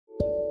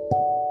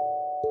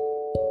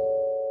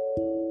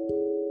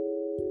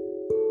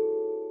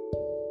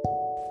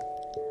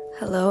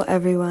Hello,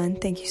 everyone.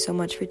 Thank you so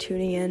much for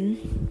tuning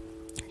in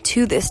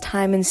to this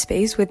time and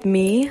space with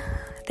me.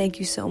 Thank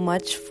you so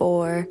much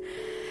for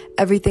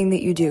everything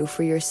that you do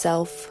for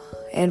yourself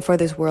and for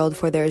this world,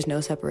 for there is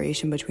no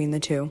separation between the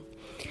two.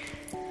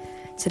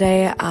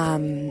 Today,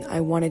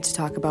 I wanted to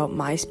talk about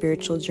my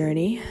spiritual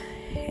journey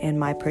and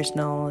my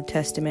personal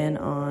testament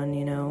on,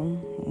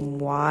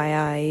 why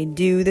I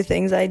do the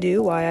things I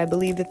do, why I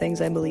believe the things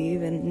I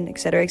believe, and et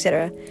cetera, et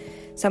cetera.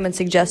 Someone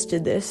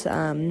suggested this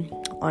on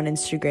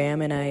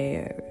Instagram, and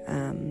I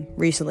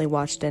recently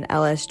watched an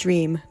LS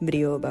Dream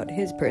video about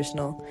his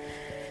personal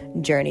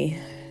journey,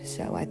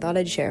 so I thought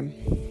I'd share.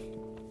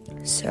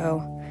 So,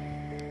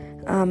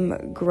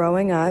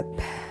 growing up,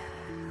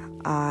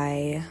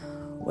 I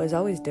was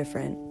always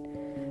different,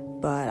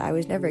 but I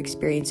was never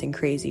experiencing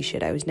crazy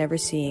shit. I was never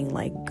seeing,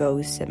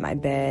 ghosts in my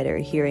bed or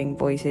hearing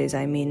voices.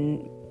 I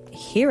mean,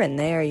 here and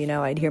there,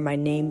 I'd hear my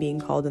name being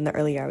called in the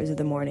early hours of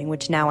the morning,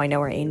 which now I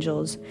know are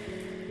angels.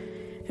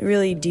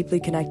 Really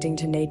deeply connecting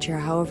to nature.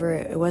 However,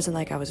 it wasn't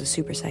like I was a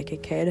super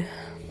psychic kid.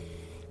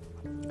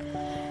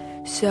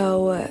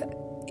 So,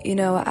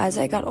 as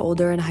I got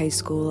older in high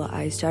school,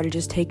 I started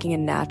just taking a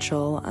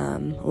natural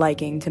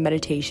liking to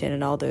meditation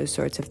and all those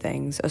sorts of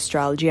things.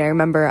 Astrology. I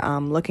remember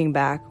looking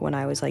back when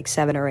I was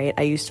 7 or 8,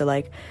 I used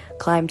to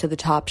climb to the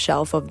top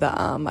shelf of the,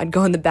 I'd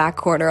go in the back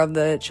corner of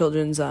the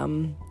children's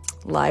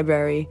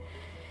library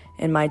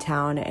in my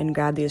town and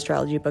grab the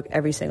astrology book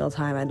every single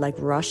time. I'd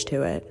rush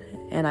to it.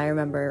 And I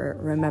remember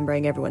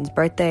remembering everyone's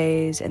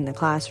birthdays in the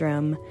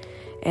classroom.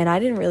 And I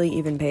didn't really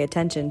even pay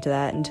attention to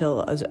that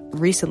until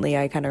recently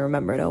I kind of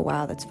remembered, oh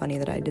wow, that's funny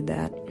that I did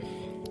that.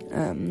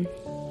 And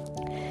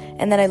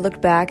then I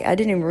looked back, I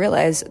didn't even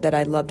realize that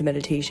I loved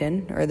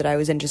meditation or that I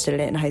was interested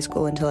in it in high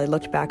school until I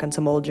looked back on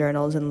some old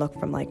journals and looked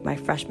from my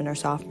freshman or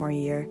sophomore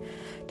year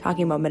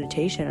talking about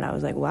meditation. And I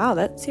was like, wow,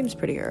 that seems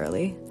pretty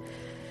early.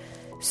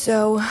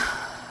 So,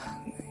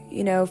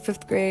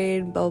 5th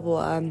grade, blah,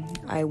 blah, blah,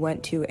 I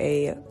went to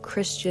a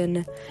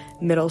Christian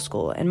middle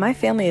school, and my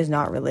family is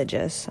not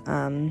religious.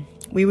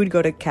 We would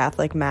go to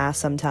Catholic mass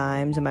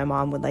sometimes, and my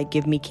mom would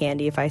give me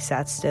candy if I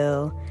sat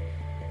still,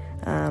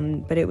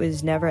 but it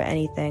was never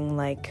anything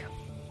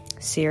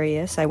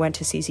serious. I went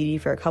to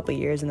CCD for a couple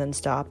years and then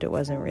stopped. It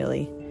wasn't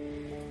really,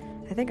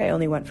 I think I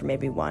only went for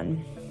maybe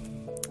one.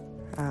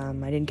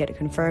 I didn't get it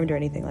confirmed or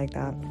anything like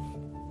that.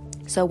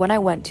 So when I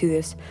went to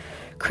this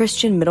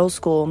Christian middle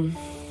school,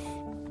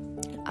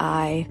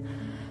 my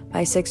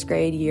 6th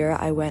grade year,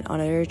 I went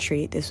on a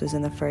retreat. This was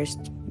in the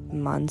first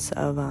months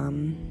of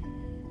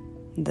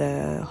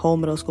the whole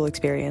middle school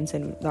experience,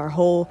 and our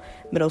whole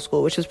middle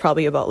school, which was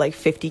probably about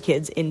 50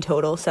 kids in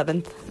total,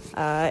 7th,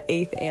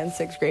 8th, and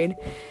 6th grade.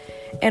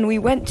 And we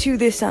went to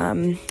this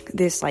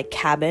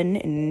cabin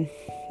in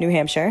New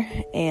Hampshire,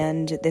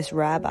 and this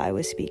rabbi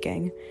was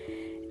speaking,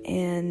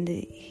 and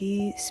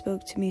he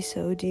spoke to me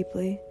so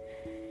deeply.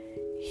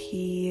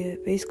 He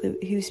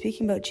was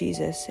speaking about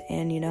Jesus,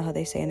 and you know how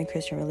they say in the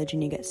Christian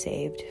religion you get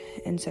saved.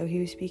 And so he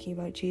was speaking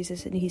about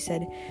Jesus, and he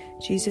said,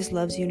 Jesus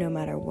loves you no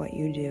matter what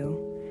you do.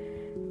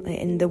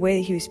 And the way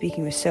that he was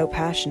speaking was so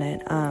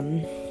passionate.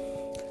 And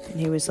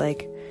he was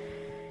like,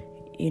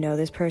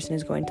 this person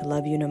is going to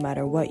love you no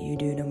matter what you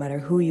do, no matter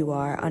who you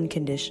are,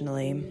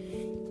 unconditionally.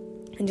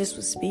 And just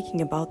was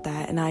speaking about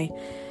that, and I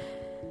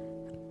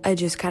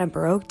just kind of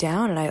broke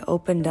down, and I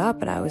opened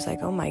up, and I was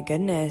like, oh my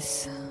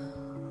goodness,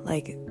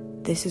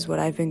 this is what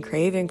I've been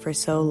craving for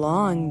so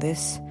long,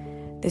 this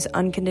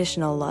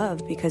unconditional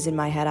love, because in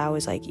my head I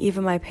was like,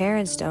 even my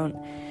parents don't,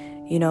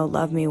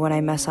 love me when I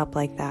mess up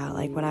like that.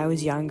 When I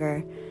was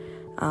younger,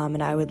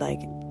 and I would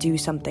do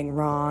something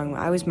wrong.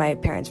 I was my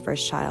parents'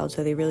 first child,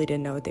 so they really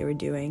didn't know what they were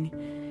doing.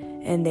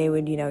 And they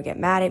would, get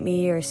mad at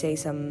me or say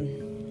some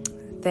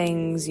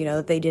things,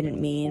 that they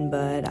didn't mean,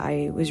 but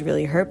I was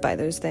really hurt by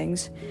those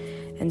things.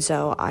 And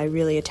so I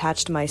really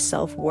attached my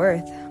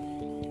self-worth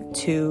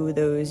to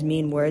those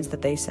mean words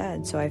that they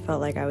said, so I felt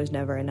like I was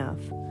never enough.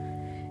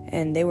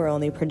 And they were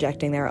only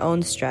projecting their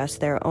own stress,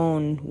 their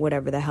own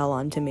whatever the hell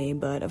onto me,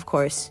 but of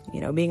course,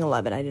 being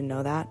 11, I didn't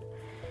know that.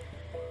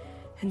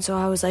 And so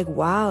I was like,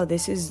 wow,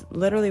 this is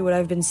literally what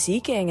I've been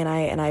seeking, and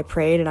I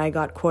prayed, and I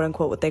got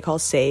quote-unquote what they call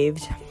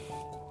saved.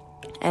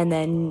 And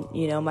then,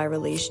 my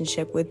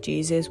relationship with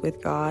Jesus,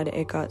 with God,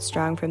 it got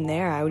strong from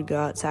there. I would go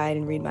outside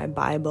and read my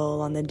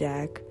Bible on the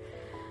deck.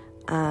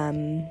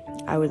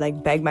 I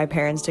would beg my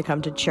parents to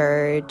come to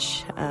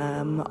church,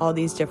 all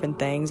these different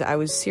things. I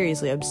was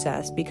seriously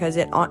obsessed because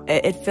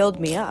it filled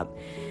me up.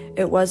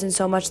 It wasn't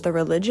so much the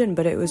religion,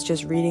 but it was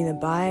just reading the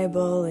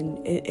Bible,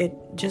 and it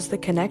just the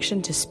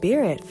connection to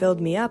spirit filled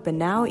me up. And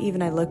now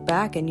even I look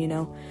back and,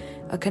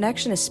 a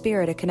connection to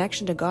spirit, a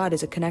connection to God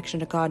is a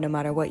connection to God no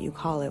matter what you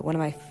call it. One of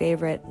my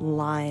favorite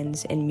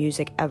lines in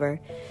music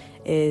ever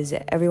is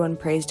everyone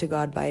prays to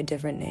God by a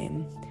different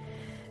name.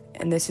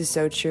 And this is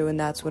so true, and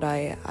that's what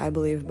I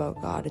believe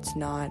about God. It's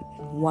not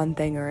one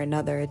thing or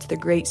another. It's the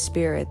great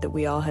spirit that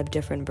we all have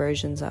different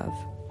versions of.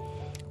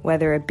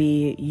 Whether it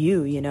be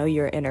you,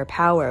 your inner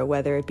power,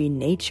 whether it be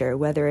nature,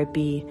 whether it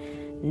be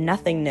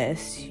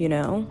nothingness,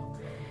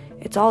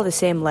 it's all the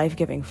same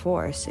life-giving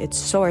force. It's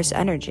source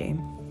energy.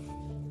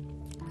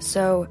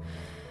 So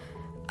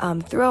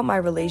throughout my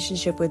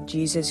relationship with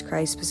Jesus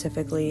Christ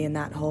specifically, and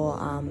that whole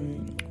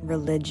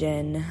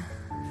religion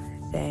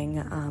thing,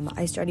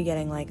 I started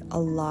getting like a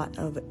lot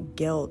of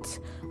guilt,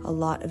 a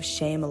lot of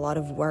shame, a lot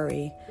of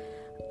worry.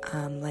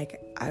 Like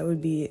I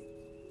would be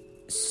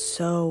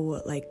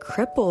so like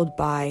crippled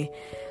by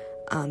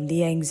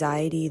the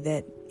anxiety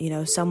that, you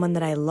know, someone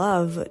that I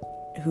love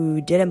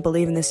who didn't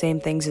believe in the same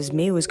things as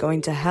me was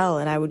going to hell,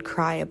 and I would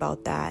cry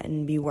about that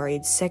and be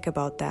worried sick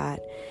about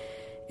that.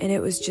 And it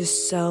was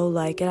just so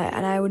like,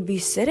 and I would be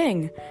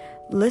sitting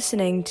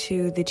listening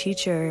to the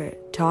teacher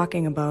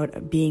talking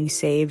about being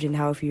saved and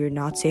how if you're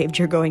not saved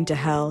you're going to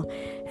hell,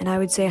 and I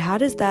would say, how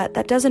does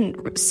that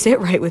doesn't sit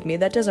right with me,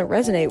 that doesn't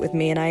resonate with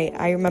me. And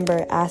I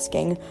remember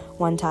asking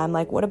one time,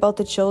 like, what about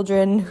the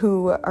children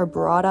who are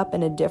brought up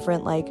in a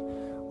different like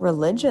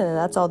religion and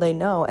that's all they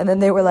know? And then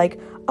they were like,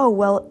 oh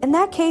well, in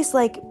that case,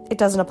 like, it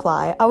doesn't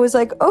apply. I was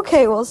like,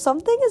 okay, well,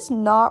 something is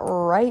not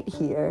right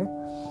here.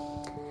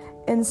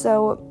 And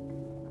so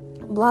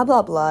blah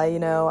blah blah, you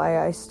know,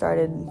 I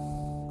started,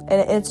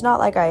 and it's not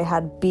like I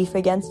had beef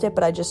against it,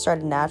 but I just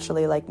started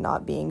naturally like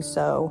not being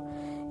so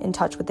in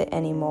touch with it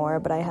anymore.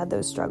 But I had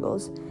those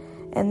struggles.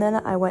 And then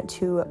I went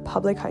to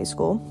public high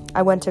school.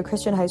 I went to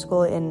Christian high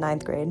school in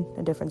 9th grade,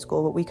 a different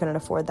school, but we couldn't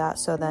afford that.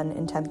 So then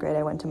in 10th grade,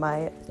 I went to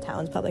my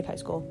town's public high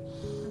school.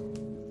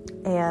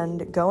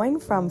 And going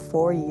from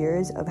 4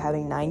 years of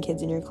having 9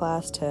 kids in your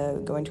class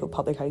to going to a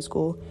public high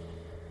school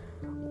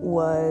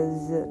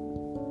was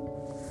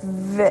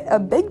a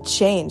big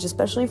change,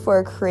 especially for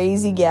a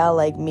crazy gal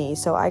like me.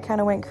 So I kind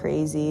of went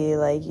crazy,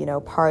 like, you know,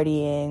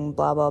 partying,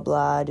 blah, blah,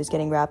 blah, just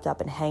getting wrapped up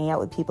and hanging out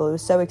with people. It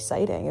was so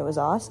exciting. It was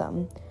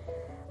awesome.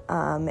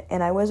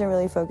 And I wasn't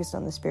really focused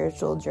on the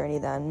spiritual journey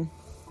then.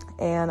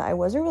 And I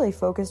wasn't really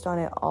focused on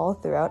it all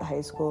throughout high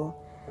school.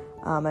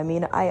 I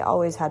mean, I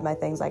always had my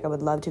things, like I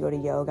would love to go to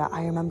yoga.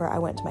 I remember I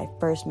went to my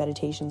first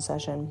meditation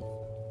session.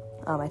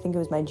 I think it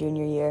was my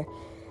junior year.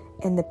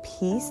 And the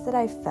peace that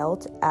I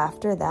felt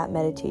after that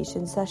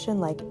meditation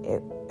session, like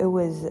it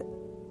was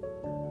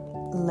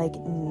like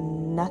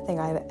nothing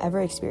I've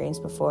ever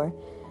experienced before.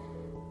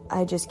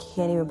 I just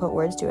can't even put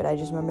words to it. I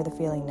just remember the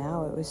feeling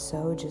now. It was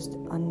so just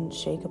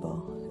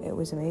unshakable. It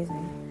was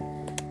amazing.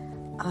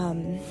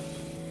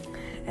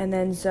 And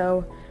then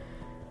so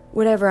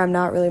whatever, I'm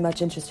not really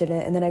much interested in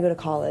it. And then I go to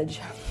college.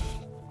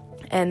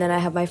 And then I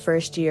have my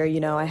first year, you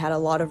know, I had a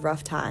lot of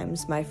rough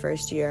times my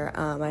first year.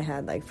 I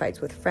had like fights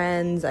with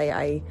friends.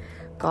 I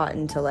got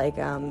into like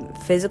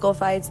physical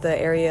fights. The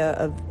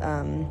area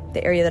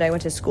that I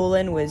went to school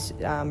in was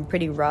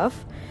pretty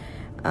rough.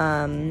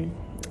 And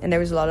there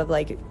was a lot of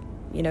like,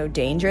 you know,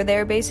 danger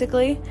there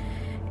basically.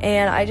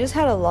 And I just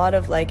had a lot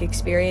of like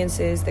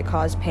experiences that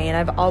caused pain.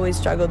 I've always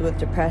struggled with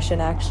depression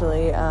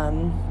actually.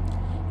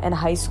 In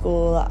high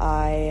school,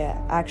 I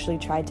actually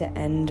tried to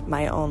end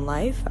my own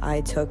life.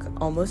 I took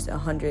almost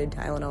 100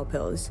 Tylenol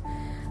pills.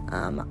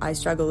 I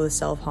struggled with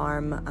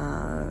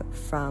self-harm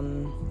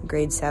from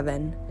grade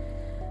 7,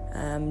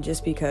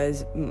 just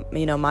because,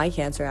 you know, my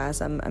cancer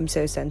ass, I'm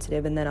so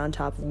sensitive, and then on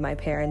top of my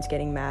parents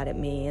getting mad at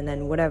me, and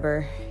then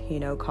whatever, you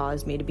know,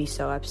 caused me to be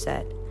so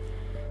upset.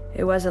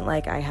 It wasn't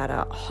like I had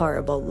a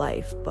horrible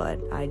life, but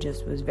I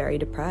just was very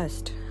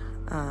depressed.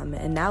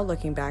 And now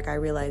looking back, I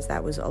realized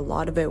that was a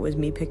lot of it was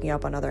me picking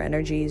up on other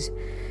energies,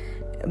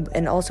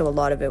 and also a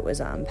lot of it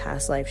was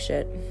past life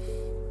shit.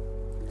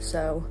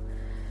 So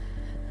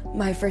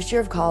my first year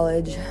of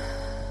college,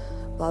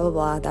 blah blah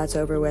blah, that's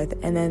over with.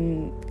 And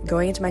then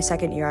going into my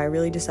second year, I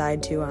really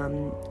decide to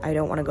I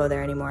don't want to go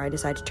there anymore. I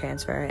decide to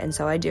transfer, and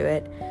so I do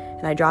it,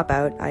 and I drop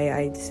out.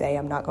 I say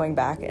I'm not going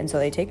back, and so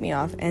they take me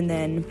off. And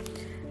then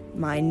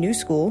my new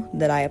school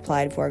that I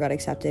applied for got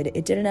accepted.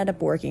 It didn't end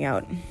up working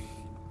out.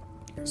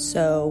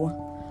 So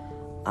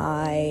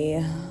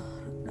I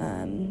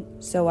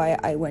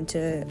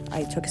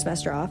took a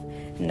semester off.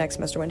 The next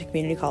semester went to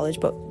community college,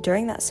 but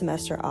during that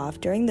semester off,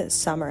 during the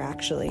summer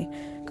actually,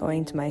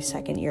 going to my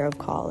second year of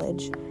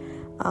college,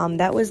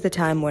 that was the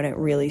time when it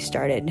really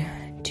started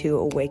to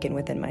awaken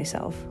within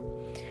myself.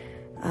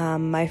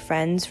 My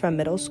friends from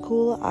middle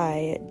school,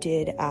 I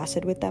did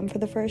acid with them for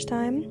the first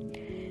time,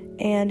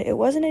 and it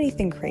wasn't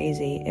anything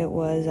crazy.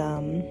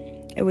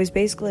 It was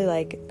basically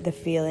like the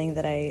feeling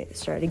that I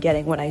started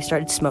getting when I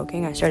started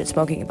smoking. I started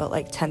smoking about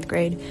like 10th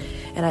grade,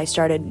 and I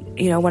started,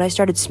 you know, when I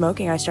started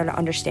smoking, I started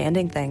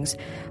understanding things.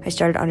 I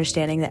started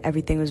understanding that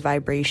everything was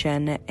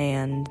vibration,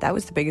 and that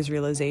was the biggest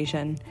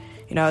realization.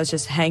 You know, I was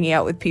just hanging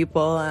out with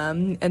people,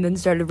 and then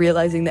started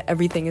realizing that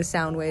everything is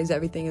sound waves,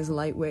 everything is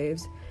light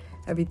waves,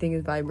 everything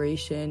is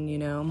vibration, you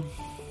know.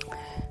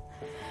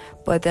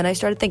 But then I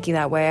started thinking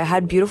that way. I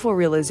had beautiful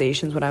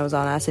realizations when I was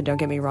on acid, don't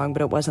get me wrong,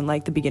 but it wasn't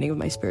like the beginning of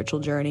my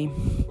spiritual journey.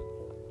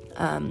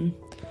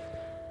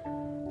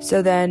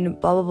 So then,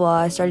 blah, blah, blah,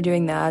 I started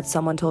doing that.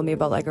 Someone told me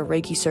about like a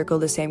Reiki circle,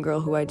 the same girl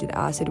who I did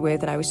acid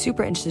with, and I was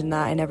super interested in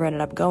that. I never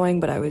ended up going,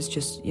 but I was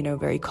just, you know,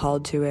 very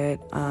called to it.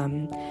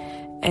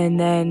 And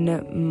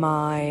then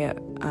my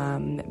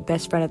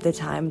best friend at the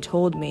time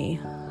told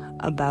me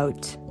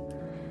about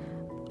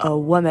a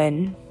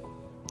woman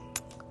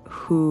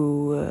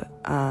who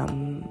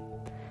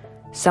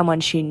someone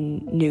she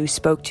knew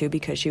spoke to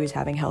because she was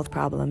having health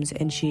problems,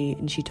 and she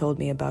told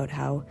me about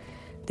how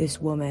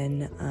this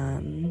woman,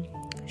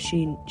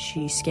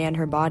 she scanned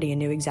her body and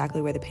knew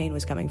exactly where the pain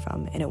was coming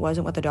from, and it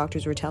wasn't what the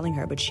doctors were telling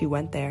her, but she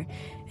went there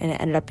and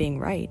it ended up being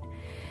right.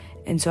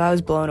 And so I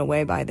was blown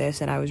away by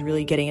this, and I was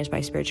really getting into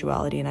my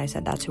spirituality, and I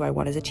said that's who I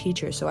want as a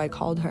teacher. So I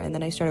called her, and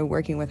then I started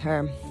working with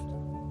her,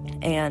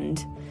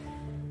 and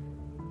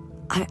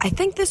I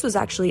think this was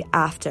actually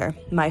after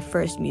my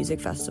first music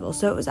festival.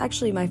 So it was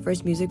actually my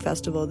first music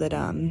festival that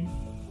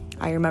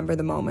I remember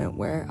the moment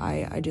where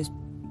I just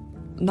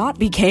not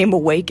became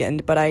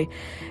awakened, but I,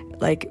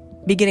 like,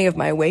 beginning of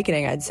my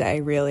awakening, I'd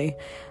say, really.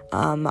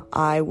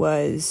 I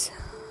was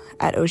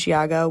at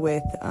Osheaga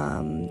with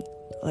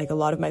like a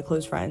lot of my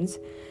close friends,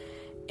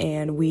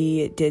 and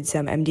we did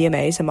some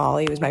MDMA, some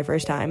Molly. It was my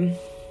first time.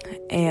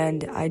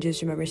 And I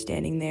just remember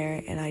standing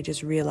there, and I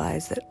just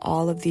realized that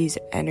all of these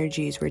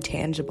energies were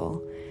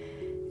tangible,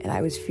 and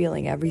I was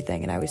feeling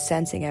everything, and I was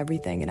sensing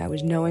everything, and I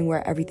was knowing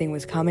where everything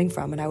was coming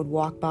from, and I would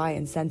walk by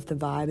and sense the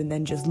vibe, and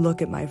then just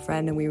look at my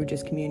friend, and we would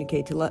just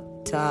communicate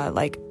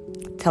like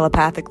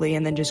telepathically,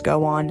 and then just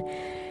go on.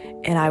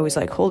 And I was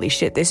like, holy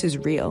shit, this is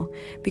real,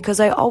 because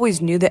I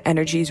always knew that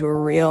energies were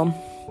real.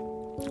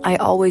 I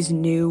always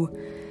knew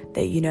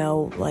that, you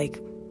know, like,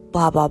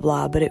 blah, blah,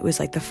 blah, but it was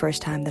like the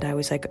first time that I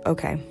was like,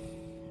 okay,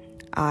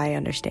 I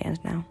understand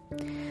now.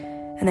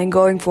 And then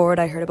going forward,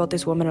 I heard about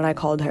this woman, and I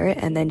called her,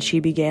 and then she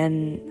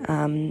began,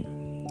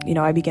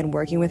 I began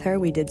working with her.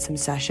 We did some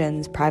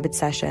sessions, private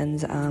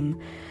sessions.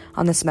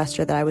 On the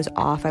semester that I was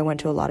off, I went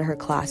to a lot of her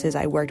classes.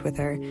 I worked with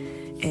her,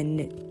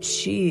 and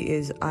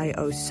I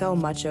owe so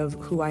much of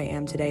who I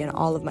am today and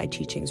all of my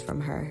teachings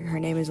from her. Her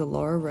name is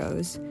Alora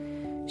Rose.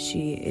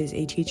 She is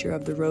a teacher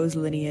of the Rose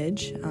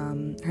lineage.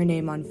 Her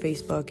name on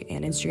Facebook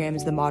and Instagram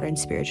is The Modern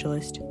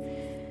Spiritualist.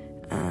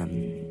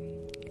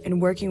 And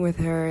working with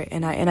her,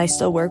 and I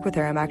still work with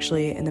her. I'm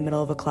actually in the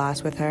middle of a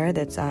class with her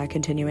that's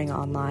continuing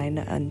online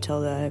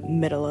until the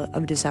middle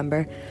of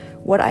December.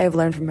 What I have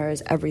learned from her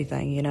is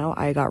everything, you know.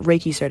 I got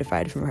Reiki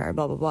certified from her,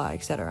 blah, blah, blah,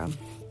 etc.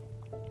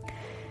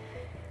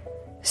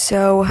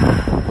 So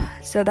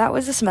that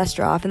was the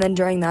semester off, and then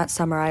during that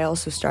summer, I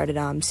also started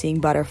seeing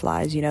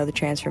butterflies, you know, the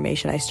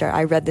transformation.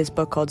 I read this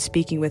book called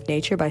Speaking with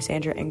Nature by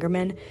Sandra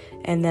Ingerman,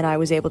 and then I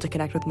was able to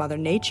connect with Mother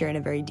Nature in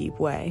a very deep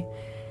way.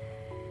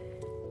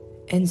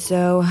 And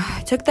so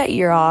I took that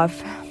year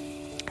off,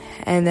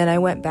 and then I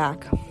went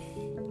back,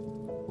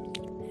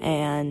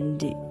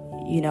 and,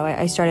 you know,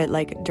 I started,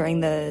 like, during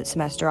the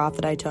semester off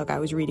that I took, I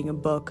was reading a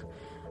book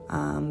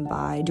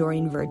by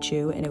Doreen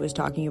Virtue, and it was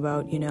talking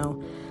about, you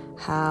know,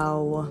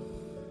 how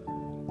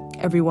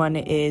everyone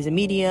is a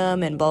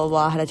medium and blah, blah,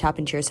 blah, how to tap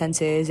into your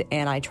senses.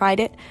 And I tried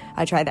it.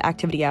 I tried the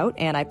activity out,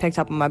 and I picked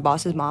up on my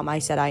boss's mom. I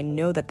said, I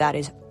know that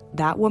is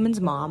that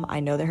woman's mom.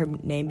 I know that her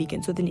name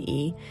begins with an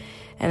E.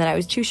 And then I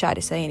was too shy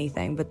to say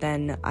anything, but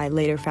then I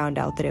later found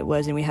out that it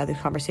was, and we had this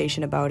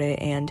conversation about it,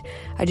 and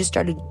I just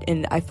started,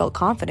 and I felt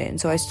confident, and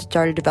so I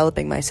started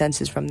developing my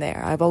senses from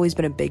there. I've always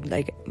been a big,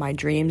 like, my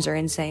dreams are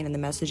insane, and the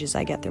messages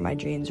I get through my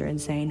dreams are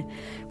insane,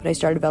 but I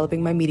started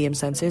developing my medium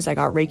senses. I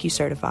got Reiki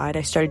certified.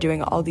 I started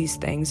doing all these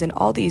things, and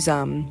all these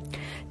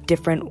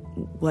different,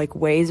 like,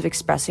 ways of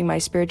expressing my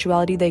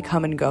spirituality, they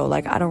come and go.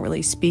 Like, I don't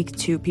really speak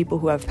to people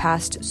who have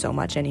passed so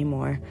much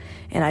anymore,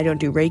 and I don't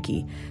do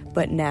Reiki,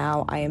 but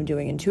now I am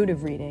doing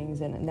intuitive readings,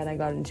 and then I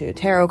got into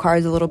tarot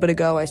cards a little bit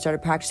ago. I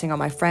started practicing on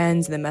my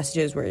friends, and the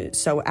messages were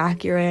so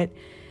accurate,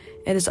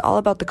 and it's all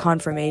about the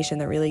confirmation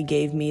that really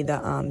gave me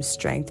the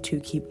strength to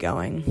keep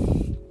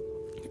going.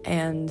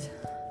 And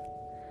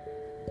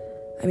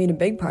I mean, a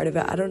big part of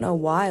it, I don't know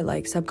why,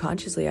 like,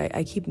 subconsciously,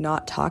 I keep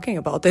not talking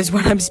about this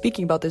when I'm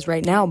speaking about this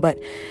right now, but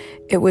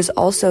it was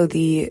also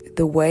the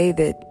way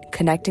that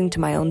connecting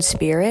to my own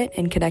spirit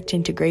and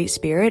connecting to Great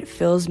Spirit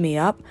fills me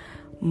up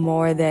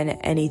more than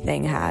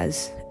anything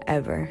has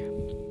ever.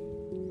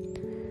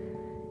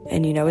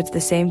 And, you know, it's the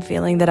same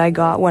feeling that I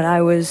got when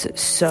I was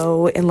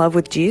so in love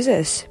with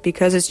Jesus,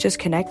 because it's just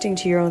connecting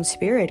to your own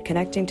spirit,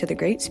 connecting to the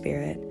Great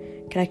Spirit,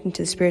 connecting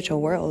to the spiritual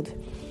world.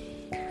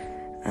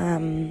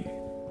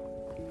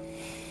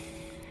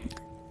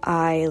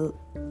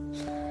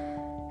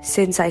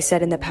 Since I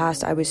said in the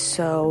past, I was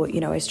so, you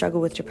know, I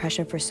struggled with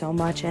depression for so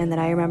much, and then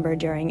I remember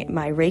during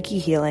my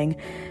Reiki healing,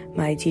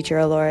 my teacher,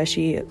 Alora,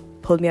 she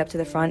pulled me up to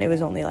the front. It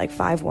was only like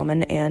 5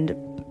 women, and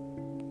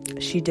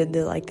she did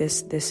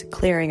this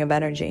clearing of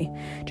energy,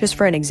 just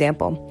for an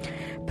example.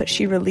 But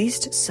she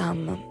released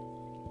some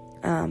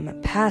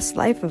past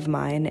life of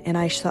mine, and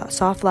I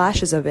saw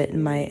flashes of it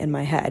in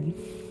my head.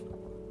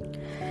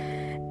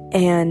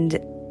 And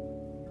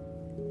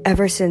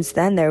ever since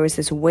then, there was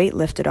this weight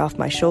lifted off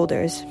my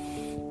shoulders,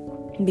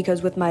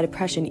 because with my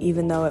depression,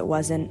 even though it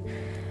wasn't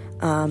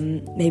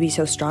maybe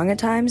so strong at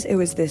times, it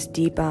was this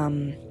deep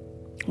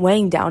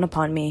weighing down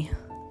upon me,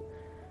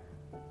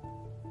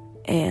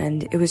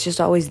 and it was just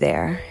always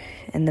there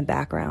in the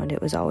background.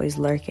 It was always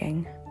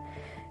lurking,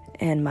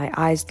 and my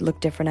eyes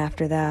looked different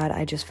after that.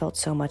 I just felt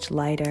so much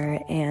lighter.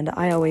 And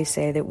I always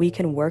say that we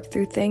can work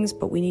through things,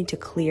 but we need to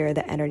clear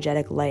the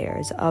energetic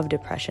layers of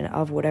depression,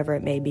 of whatever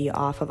it may be,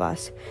 off of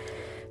us.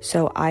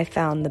 So I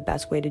found the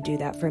best way to do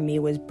that for me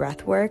was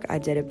breath work. I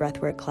did a breath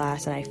work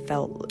class, and I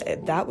felt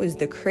that was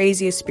the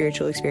craziest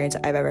spiritual experience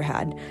I've ever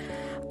had.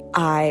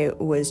 I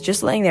was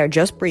just laying there,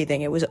 just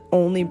breathing. It was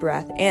only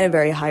breath and a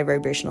very high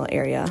vibrational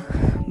area.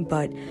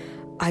 But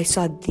I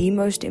saw the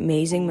most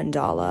amazing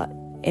mandala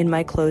in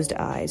my closed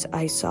eyes.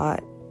 I saw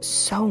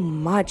so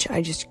much.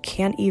 I just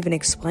can't even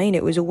explain.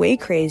 It was way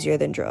crazier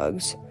than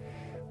drugs.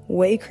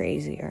 Way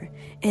crazier.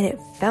 And it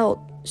felt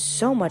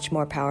so much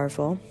more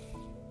powerful.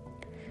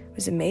 It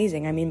was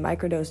amazing. I mean,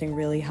 microdosing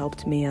really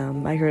helped me.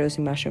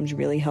 Microdosing mushrooms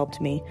really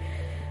helped me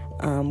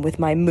with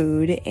my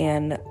mood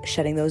and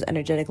shedding those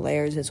energetic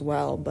layers as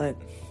well. But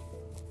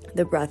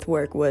the breath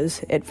work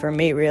was it for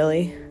me,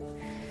 really.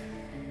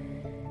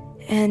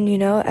 And,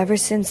 ever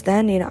since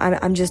then,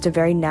 I'm just a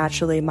very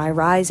naturally, my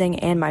rising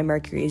and my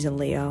Mercury is in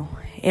Leo.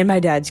 And my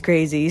dad's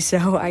crazy,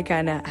 so I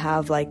kind of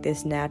have, like,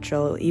 this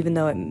natural, even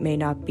though it may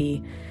not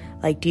be,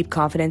 like, deep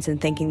confidence in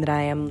thinking that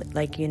I am,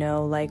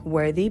 like,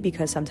 worthy,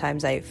 because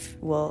sometimes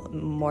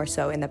more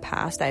so in the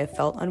past, I have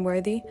felt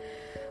unworthy.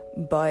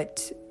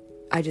 But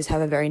I just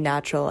have a very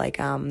natural,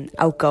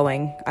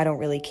 outgoing, I don't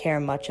really care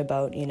much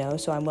about,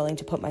 so I'm willing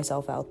to put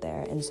myself out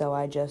there. And so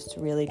I just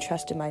really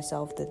trusted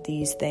myself that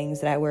these things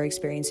that I were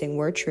experiencing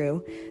were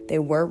true. They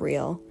were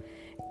real.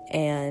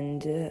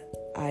 And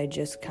I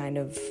just kind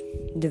of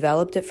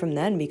developed it from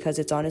then, because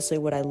it's honestly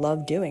what I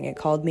love doing. It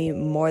called me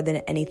more than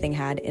anything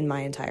had in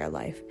my entire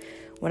life.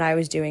 When I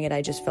was doing it,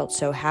 I just felt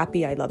so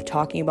happy. I loved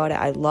talking about it.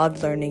 I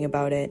loved learning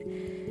about it.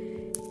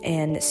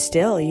 And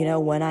still,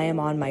 when I am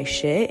on my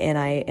shit and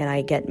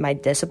I get my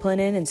discipline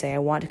in and say I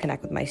want to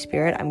connect with my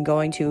spirit, I'm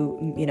going to,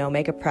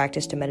 make a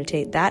practice to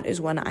meditate. That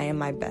is when I am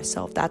my best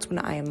self. That's when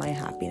I am my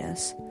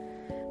happiness,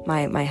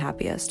 my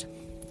happiest.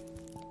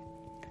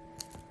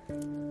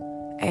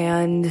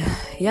 And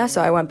yeah,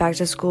 so I went back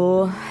to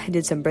school. I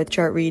did some birth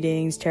chart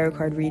readings, tarot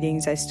card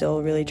readings. I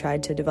still really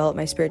tried to develop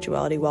my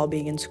spirituality while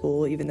being in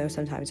school, even though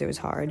sometimes it was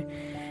hard.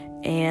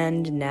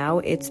 And now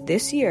it's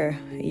this year,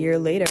 a year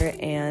later,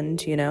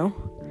 and,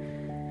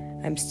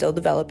 I'm still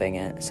developing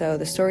it. So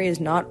the story is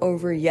not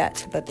over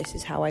yet, but this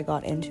is how I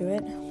got into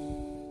it.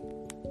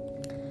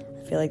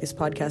 I feel like this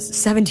podcast is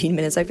 17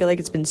 minutes. I feel like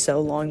it's been so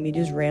long, me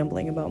just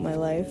rambling about my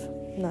life.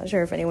 I'm not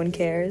sure if anyone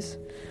cares.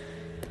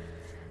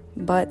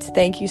 But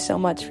thank you so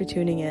much for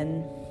tuning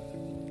in.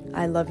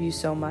 I love you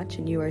so much,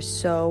 and you are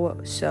so,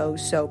 so,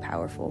 so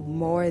powerful.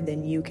 More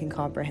than you can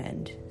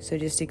comprehend. So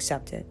just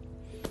accept it.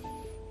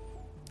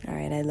 All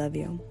right, I love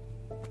you.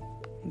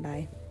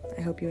 Bye.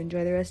 I hope you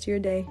enjoy the rest of your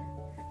day.